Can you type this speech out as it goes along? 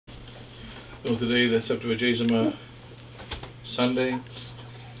So today, the Septuagesima Sunday,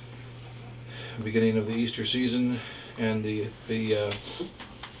 beginning of the Easter season, and the we'll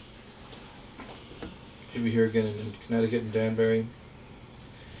be here again in Connecticut and Danbury.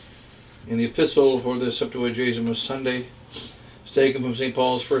 And the epistle for the Septuagesima Sunday is taken from St.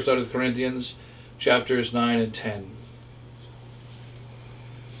 Paul's first letter to the Corinthians, chapters 9 and 10.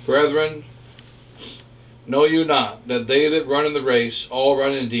 Brethren, know you not that they that run in the race all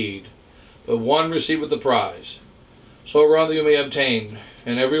run indeed, but one receiveth the prize? So run that you may obtain.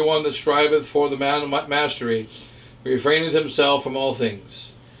 And every one that striveth for the mastery refraineth himself from all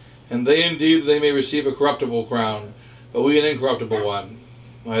things. And they indeed they may receive a corruptible crown, but we an incorruptible one.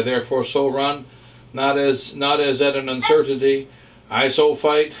 I therefore so run, not as at an uncertainty. I so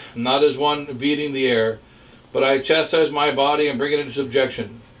fight, not as one beating the air, but I chastise my body and bring it into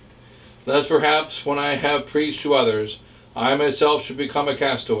subjection, lest perhaps when I have preached to others, I myself should become a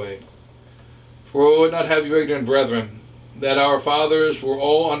castaway. For we would not have you ignorant, brethren, that our fathers were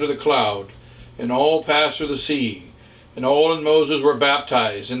all under the cloud, and all passed through the sea, and all in Moses were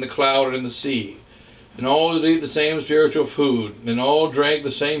baptized in the cloud and in the sea, and all did eat the same spiritual food, and all drank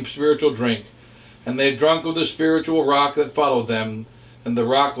the same spiritual drink, and they drunk of the spiritual rock that followed them, and the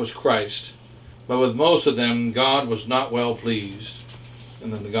rock was Christ. But with most of them God was not well pleased.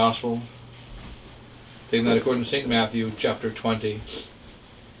 And then the Gospel, taking that according to St. Matthew, chapter 20.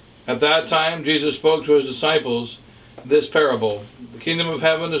 At that time Jesus spoke to his disciples this parable. The kingdom of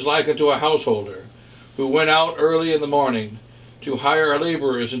heaven is like unto a householder, who went out early in the morning to hire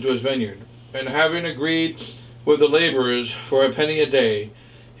laborers into his vineyard. And having agreed with the laborers for a penny a day,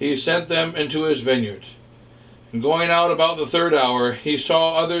 he sent them into his vineyard. And going out about the third hour, he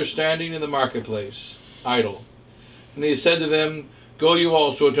saw others standing in the marketplace, idle. And he said to them, Go you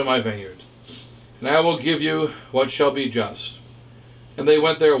also into my vineyard, and I will give you what shall be just. And they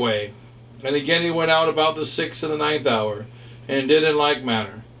went their way. And again he went out about the 6th and the 9th hour, and did in like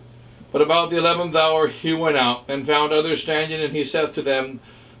manner. But about the 11th hour he went out, and found others standing, and he saith to them,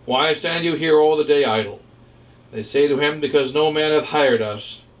 Why stand you here all the day idle? They say to him, Because no man hath hired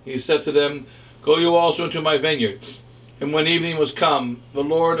us. He said to them, Go you also into my vineyard. And when evening was come, the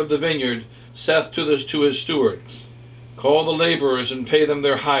Lord of the vineyard saith to his steward, Call the laborers, and pay them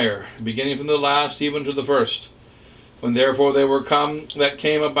their hire, beginning from the last even to the first. When therefore they were come that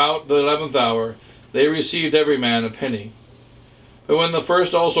came about the 11th hour, they received every man a penny. But when the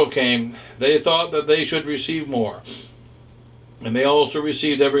first also came, they thought that they should receive more. And they also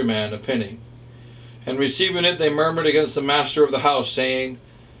received every man a penny. And receiving it, they murmured against the master of the house, saying,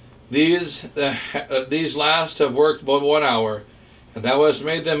 These last have worked but 1 hour, and thou hast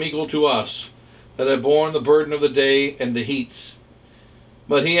made them equal to us, that have borne the burden of the day and the heats.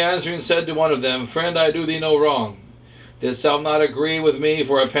 But he answering said to one of them, Friend, I do thee no wrong. Didst thou not agree with me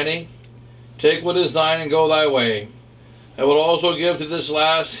for a penny? Take what is thine and go thy way. I will also give to this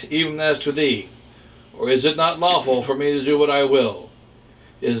last, even as to thee. Or is it not lawful for me to do what I will?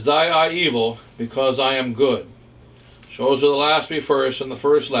 Is thy eye evil, because I am good? So shall the last be first, and the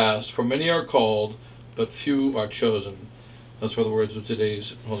first last. For many are called, but few are chosen. That's for the words of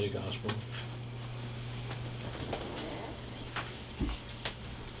today's Holy Gospel.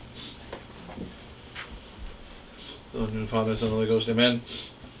 In the name of the Father, Son, and the Holy Ghost, amen.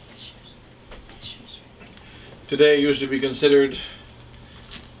 Today used to be considered,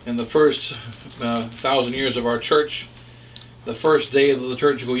 in the first 1,000 years of our church, the first day of the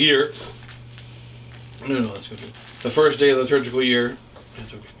liturgical year. That's good. The first day of the liturgical year.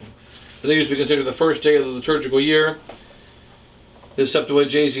 Today used to be considered the first day of the liturgical year, is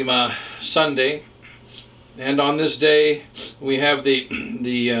Septuagesima Sunday, and on this day we have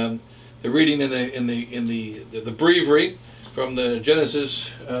the reading in the breviary from the Genesis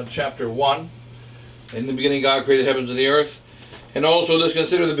chapter 1. In the beginning God created heavens and the earth. And also let's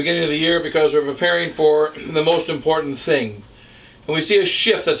consider the beginning of the year, because we're preparing for the most important thing. And we see a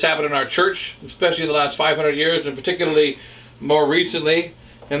shift that's happened in our church, especially in the last 500 years, and particularly more recently.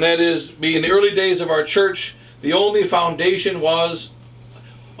 And that is, in the early days of our church, the only foundation was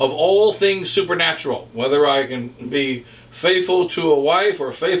of all things supernatural. Whether I can be faithful to a wife,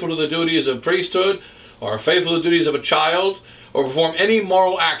 or faithful to the duties of priesthood, or faithful to the duties of a child, or perform any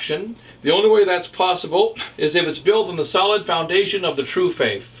moral action, the only way that's possible is if it's built on the solid foundation of the true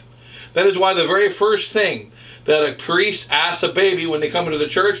faith. That is why the very first thing that a priest asks a baby when they come into the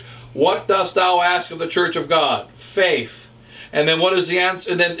church, What dost thou ask of the church of God? Faith. And then what is the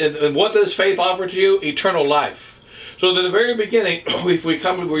answer? And what does faith offer to you? Eternal life. So in the very beginning, if we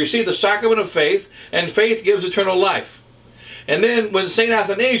receive the sacrament of faith, and faith gives eternal life. And then when St.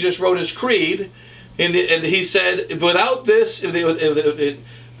 Athanasius wrote his creed, and he said, without this,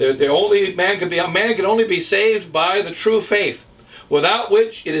 Man can only be saved by the true faith, without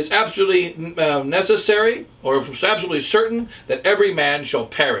which it is absolutely necessary, or absolutely certain, that every man shall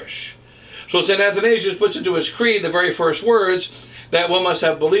perish. So St. Athanasius puts into his creed the very first words, that one must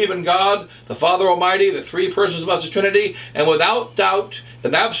have believed in God, the Father Almighty, the three persons of the Trinity, and without doubt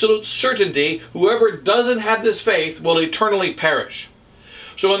and absolute certainty, whoever doesn't have this faith will eternally perish.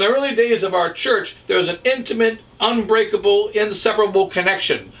 So in the early days of our church, there was an intimate, unbreakable, inseparable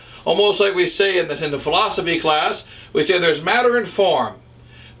connection. Almost like we say in the philosophy class, we say there's matter and form.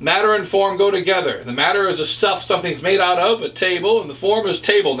 Matter and form go together. The matter is the stuff something's made out of, a table, and the form is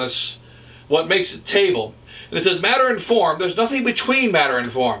tableness, what makes it table. And it says matter and form, there's nothing between matter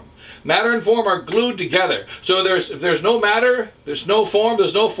and form. Matter and form are glued together. So if there's no matter, there's no form,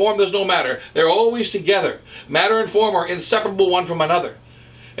 there's no form, there's no matter. They're always together. Matter and form are inseparable one from another.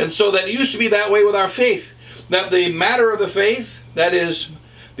 And so that used to be that way with our faith. That the matter of the faith, that is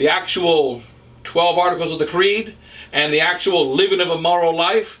the actual 12 articles of the creed, and the actual living of a moral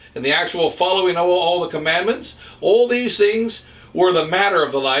life, and the actual following of all the commandments, all these things were the matter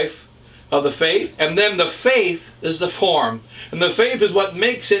of the life, of the faith, and then the faith is the form. And the faith is what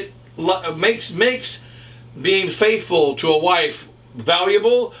makes being faithful to a wife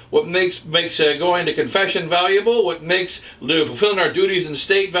valuable, what makes going to confession valuable, what makes fulfilling our duties in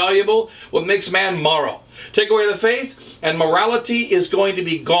state valuable, what makes man moral. Take away the faith, and morality is going to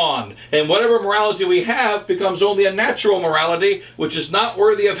be gone. And whatever morality we have becomes only a natural morality, which is not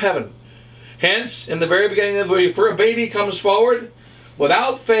worthy of heaven. Hence, in the very beginning, before a baby comes forward,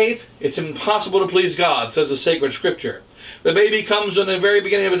 without faith, it's impossible to please God, says the sacred scripture. The baby comes in the very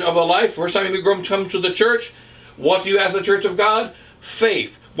beginning of a life. First time he comes to the church. What do you ask the church of God?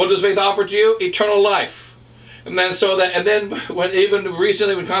 Faith. What does faith offer to you? Eternal life. And then when even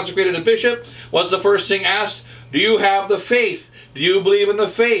recently when consecrated a bishop, what's the first thing asked? Do you have the faith? Do you believe in the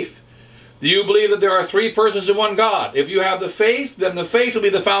faith? Do you believe that there are three persons in one God? If you have the faith, then the faith will be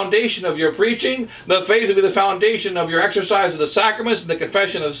the foundation of your preaching. The faith will be the foundation of your exercise of the sacraments and the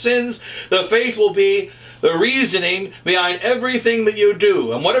confession of sins. The faith will be the reasoning behind everything that you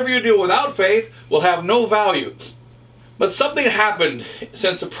do. And whatever you do without faith will have no value. But something happened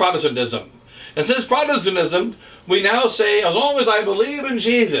since Protestantism. And since Protestantism, we now say, as long as I believe in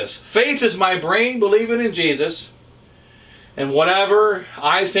Jesus, faith is my brain believing in Jesus, and whatever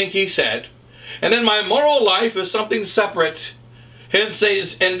I think he said, and then my moral life is something separate. Hence,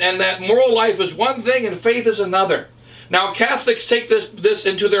 and that moral life is one thing and faith is another. Now Catholics take this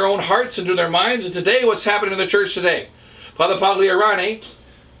into their own hearts, into their minds, and today what's happening in the church today? Father Pagliarani,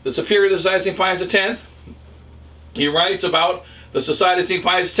 the superior of the Society of St. Pius X, he writes about the Society of St.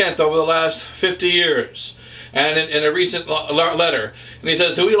 Pius X over the last 50 years. And in a recent letter, and he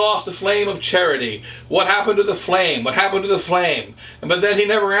says, we lost the flame of charity. What happened to the flame? What happened to the flame? But then he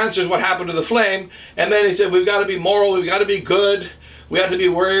never answers what happened to the flame. And then he said, we've got to be moral, we've got to be good, we have to be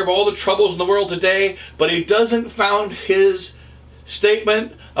aware of all the troubles in the world today. But he doesn't found his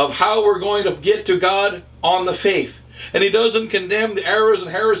statement of how we're going to get to God on the faith. And he doesn't condemn the errors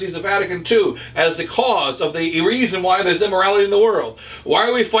and heresies of Vatican II as the cause of the reason why there's immorality in the world. Why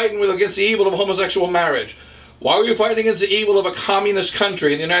are we fighting against the evil of homosexual marriage? Why are we fighting against the evil of a communist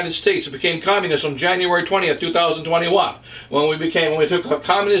country in the United States? It became communist on January 20th, 2021. When we took a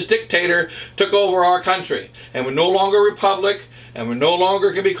communist dictator, took over our country. And we're no longer a republic, and we no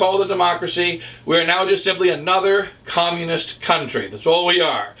longer can be called a democracy. We are now just simply another communist country. That's all we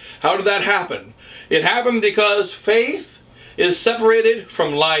are. How did that happen? It happened because faith is separated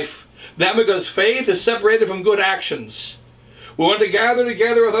from life. That because faith is separated from good actions. We want to gather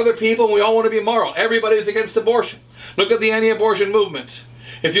together with other people and we all want to be moral. Everybody's against abortion. Look at the anti-abortion movement.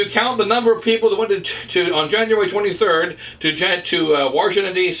 If you count the number of people that went on January 23rd to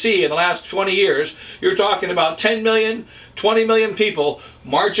Washington, D.C. in the last 20 years, you're talking about 10 million, 20 million people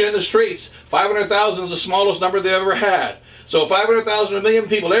marching in the streets. 500,000 is the smallest number they've ever had. So 500,000, a million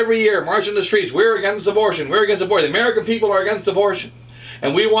people every year marching in the streets. We're against abortion. We're against abortion. The American people are against abortion.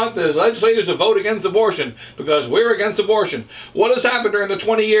 And we want the legislators to vote against abortion because we're against abortion. What has happened during the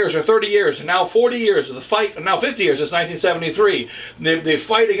 20 years or 30 years and now 40 years of the fight, and now 50 years since 1973, the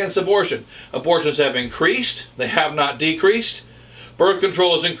fight against abortion? Abortions have increased. They have not decreased. Birth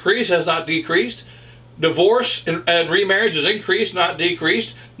control has increased, has not decreased. Divorce and remarriage has increased, not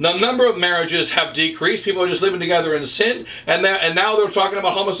decreased. The number of marriages have decreased. People are just living together in sin. And now they're talking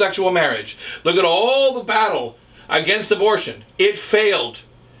about homosexual marriage. Look at all the battle against abortion. It failed.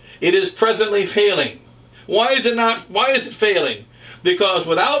 It is presently failing. Why is it failing? Because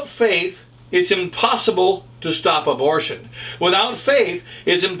without faith, it's impossible to stop abortion. Without faith,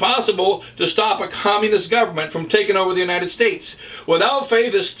 it's impossible to stop a communist government from taking over the United States. Without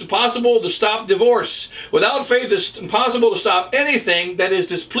faith, it's impossible to stop divorce. Without faith, it's impossible to stop anything that is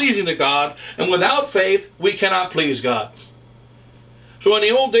displeasing to God. And without faith, we cannot please God. So in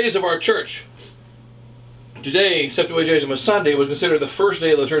the old days of our church, today, Septuagesima Sunday, was considered the first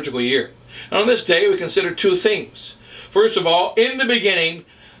day of the liturgical year. And on this day, we consider two things. First of all, in the beginning,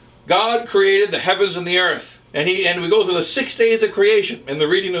 God created the heavens and the earth. And we go through the 6 days of creation in the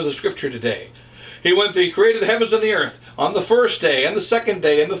reading of the scripture today. He created the heavens and the earth on the first day, and the second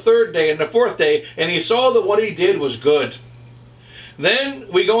day, and the third day, and the fourth day, and he saw that what he did was good.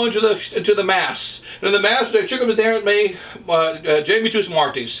 Then we go into the Mass. And in the Mass, there took him there me, Gemitus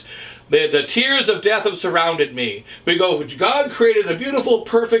Martis. The tears of death have surrounded me. We go, God created a beautiful,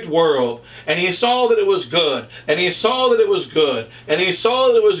 perfect world, and he saw that it was good, and he saw that it was good, and he saw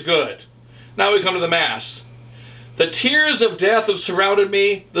that it was good. Now we come to the Mass. The tears of death have surrounded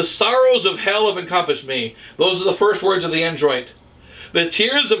me, the sorrows of hell have encompassed me. Those are the first words of the Android. The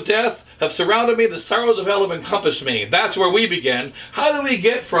tears of death have surrounded me, the sorrows of hell have encompassed me. That's where we begin. How do we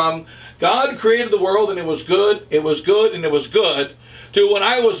get from God created the world and it was good, and it was good, to when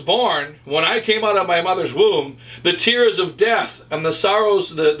I was born, when I came out of my mother's womb, the tears of death and the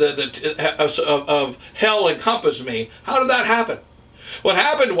sorrows of hell encompassed me? How did that happen? What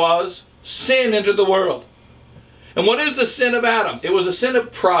happened was sin entered the world. And what is the sin of Adam? It was a sin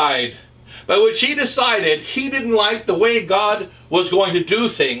of pride, by which he decided he didn't like the way God was going to do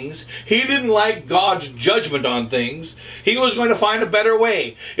things. He didn't like God's judgment on things. He was going to find a better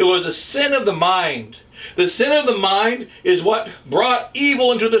way. It was a sin of the mind. The sin of the mind is what brought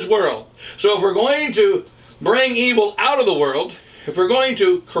evil into this world. So if we're going to bring evil out of the world, if we're going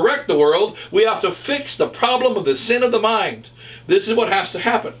to correct the world, we have to fix the problem of the sin of the mind. This is what has to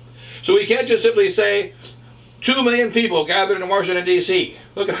happen. So we can't just simply say, 2 million people gathered in Washington, D.C.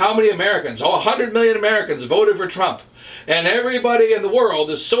 Look at how many Americans, 100 million Americans voted for Trump. And everybody in the world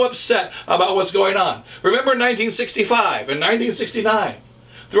is so upset about what's going on. Remember 1965 and 1969.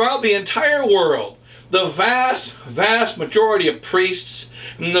 Throughout the entire world, the vast, vast majority of priests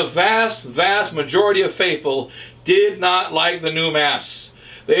and the vast, vast majority of faithful did not like the new Mass.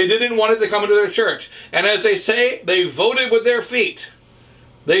 They didn't want it to come into their church. And as they say, they voted with their feet.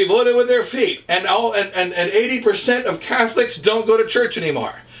 They voted with their feet. And 80% of Catholics don't go to church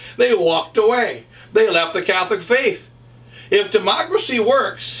anymore. They walked away. They left the Catholic faith. If democracy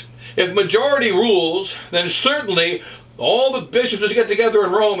works, if majority rules, then certainly all the bishops just get together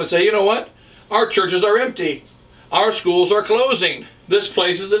in Rome and say, you know what? Our churches are empty. Our schools are closing. This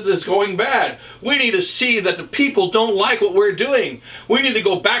place is going bad. We need to see that the people don't like what we're doing. We need to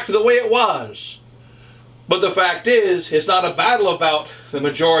go back to the way it was. But the fact is, it's not a battle about the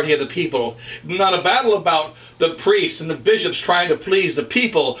majority of the people. Not a battle about the priests and the bishops trying to please the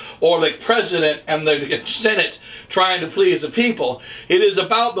people, or the president and the Senate trying to please the people. It is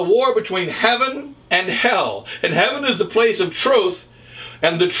about the war between heaven and hell. And heaven is the place of truth.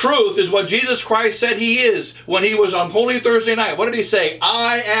 And the truth is what Jesus Christ said he is when he was on Holy Thursday night. What did he say?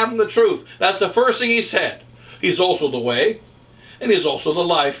 I am the truth. That's the first thing he said. He's also the way, and he's also the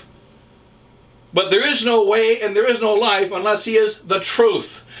life. But there is no way and there is no life unless he is the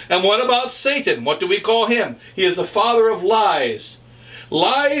truth. And what about Satan? What do we call him? He is the father of lies.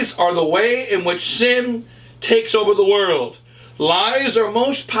 Lies are the way in which sin takes over the world. Lies are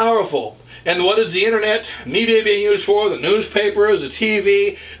most powerful. And what is the internet media being used for? The newspapers, the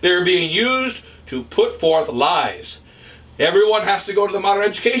TV, they're being used to put forth lies. Everyone has to go to the modern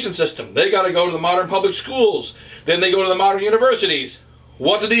education system. They got to go to the modern public schools. Then they go to the modern universities.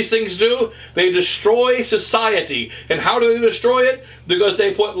 What do these things do? They destroy society. And how do they destroy it? Because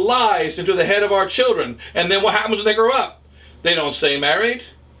they put lies into the head of our children. And then what happens when they grow up? They don't stay married.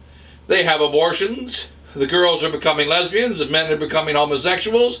 They have abortions. The girls are becoming lesbians. The men are becoming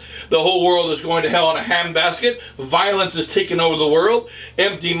homosexuals. The whole world is going to hell in a handbasket. Violence is taking over the world.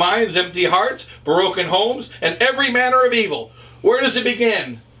 Empty minds, empty hearts, broken homes, and every manner of evil. Where does it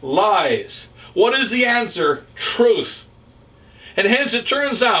begin? Lies. What is the answer? Truth. And hence it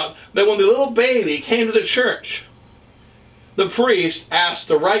turns out that when the little baby came to the church, the priest asked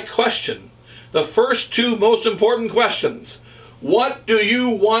the right question. The first two most important questions. What do you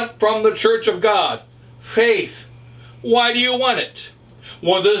want from the Church of God? Faith. Why do you want it?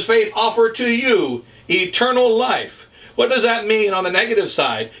 What does faith offer to you? Eternal life. What does that mean on the negative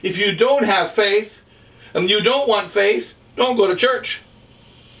side? If you don't have faith and you don't want faith, don't go to church.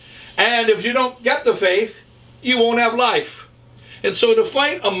 And if you don't get the faith, you won't have life. And so to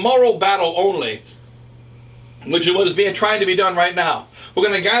fight a moral battle only, which is what is trying to be done right now, we're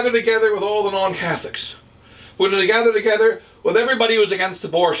going to gather together with all the non-Catholics. We're going to gather together with everybody who's against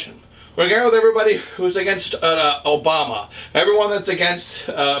abortion. We're going to gather with everybody who's against Obama, everyone that's against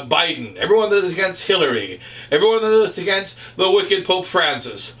Biden, everyone that's against Hillary, everyone that's against the wicked Pope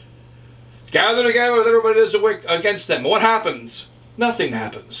Francis. Gather together with everybody that's against them. What happens? Nothing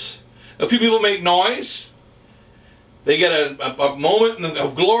happens. A few people make noise. They get a moment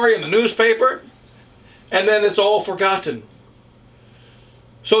of glory in the newspaper, and then it's all forgotten.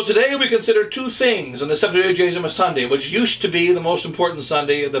 So today we consider two things on the Septuagesima Sunday, which used to be the most important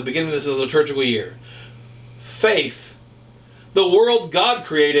Sunday at the beginning of the liturgical year. Faith. The world God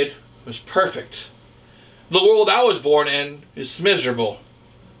created was perfect. The world I was born in is miserable.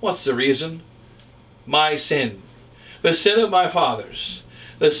 What's the reason? My sin. The sin of my fathers.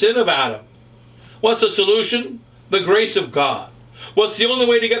 The sin of Adam. What's the solution? The grace of God. What's the only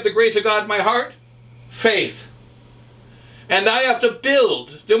way to get the grace of God in my heart? Faith. And I have to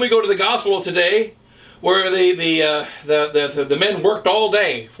build. Then we go to the gospel of today, where the men worked all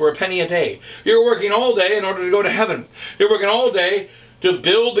day for a penny a day. You're working all day in order to go to heaven. You're working all day to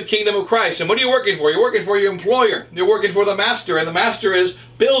build the kingdom of Christ. And what are you working for? You're working for your employer. You're working for the master, and the master is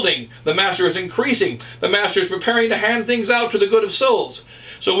building. The master is increasing. The master is preparing to hand things out to the good of souls.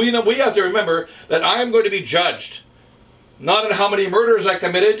 So we have to remember that I am going to be judged, not on how many murders I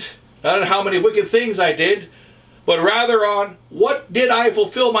committed, not on how many wicked things I did, but rather on what did I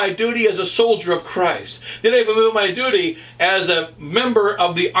fulfill my duty as a soldier of Christ? Did I fulfill my duty as a member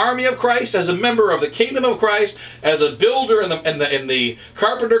of the army of Christ, as a member of the kingdom of Christ, as a builder in the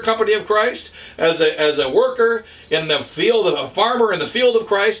carpenter company of Christ, as a worker in the field, a farmer in the field of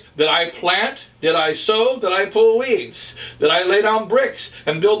Christ? Did I plant? Did I sow? Did I pull weeds? Did I lay down bricks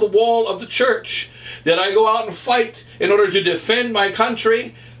and build the wall of the church? Did I go out and fight in order to defend my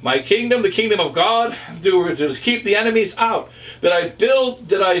country, my kingdom, the kingdom of God, to keep the enemies out? Did I build?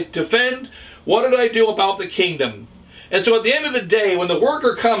 Did I defend? What did I do about the kingdom? And so at the end of the day, when the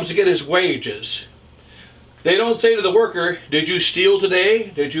worker comes to get his wages, they don't say to the worker, did you steal today?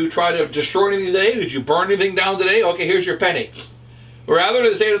 Did you try to destroy anything today? Did you burn anything down today? Okay, here's your penny. Rather,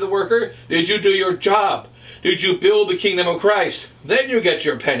 they say to the worker, did you do your job? Did you build the kingdom of Christ? Then you get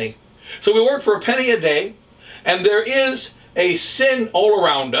your penny. So we work for a penny a day, and there is a sin all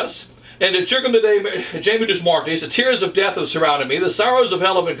around us, and the circumdamudus mortis, the tears of death have surrounded me, the sorrows of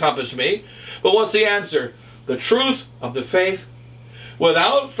hell have encompassed me. But what's the answer? The truth of the faith.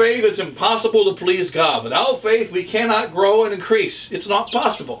 Without faith, it's impossible to please God. Without faith, we cannot grow and increase. It's not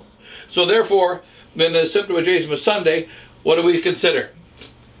possible. So therefore, in the Septuagesima Sunday, what do we consider?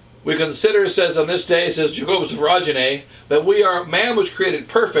 We consider, it says on this day, it says Jacobus of Rogene, that man was created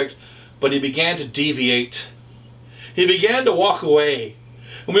perfect, but he began to deviate. He began to walk away.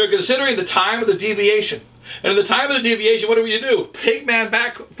 And we are considering the time of the deviation. And in the time of the deviation, what do we do? Take man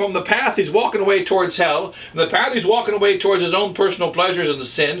back from the path he's walking away towards hell, and the path he's walking away towards his own personal pleasures and the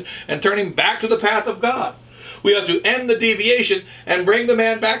sin, and turn him back to the path of God. We have to end the deviation and bring the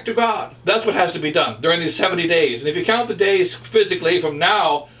man back to God. That's what has to be done during these 70 days. And if you count the days physically from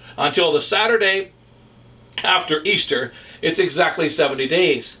now until the Saturday after Easter, it's exactly 70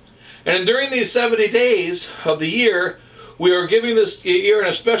 days. And during these 70 days of the year, we are giving this year in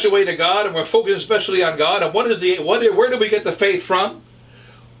a special way to God, and we're focusing especially on God. And where do we get the faith from?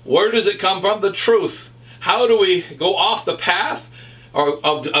 Where does it come from? The truth. How do we go off the path or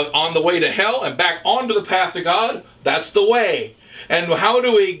on the way to hell and back onto the path to God? That's the way. And how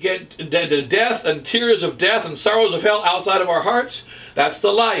do we get the death and tears of death and sorrows of hell outside of our hearts? That's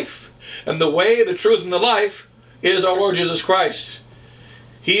the life. And the way, the truth, and the life is our Lord Jesus Christ.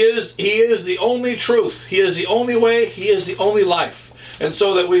 He is the only truth. He is the only way. He is the only life. And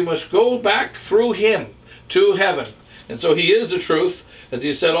so that we must go back through Him to heaven. And so He is the truth. As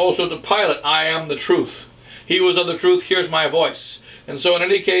He said also to Pilate, I am the truth. He was of the truth, hears my voice. And so in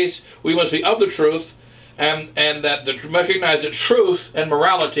any case, we must be of the truth, and recognize that truth and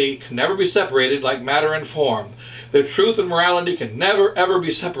morality can never be separated like matter and form. The truth and morality can never ever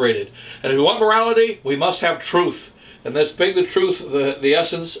be separated. And if we want morality, we must have truth. And let's make the truth the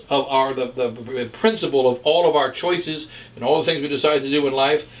essence of the principle of all of our choices and all the things we decide to do in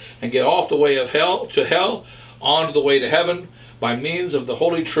life, and get off the way of hell to hell, onto the way to heaven by means of the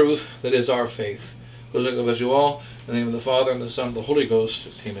holy truth that is our faith. God bless you all. In the name of the Father, and the Son, and the Holy Ghost.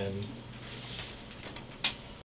 Amen.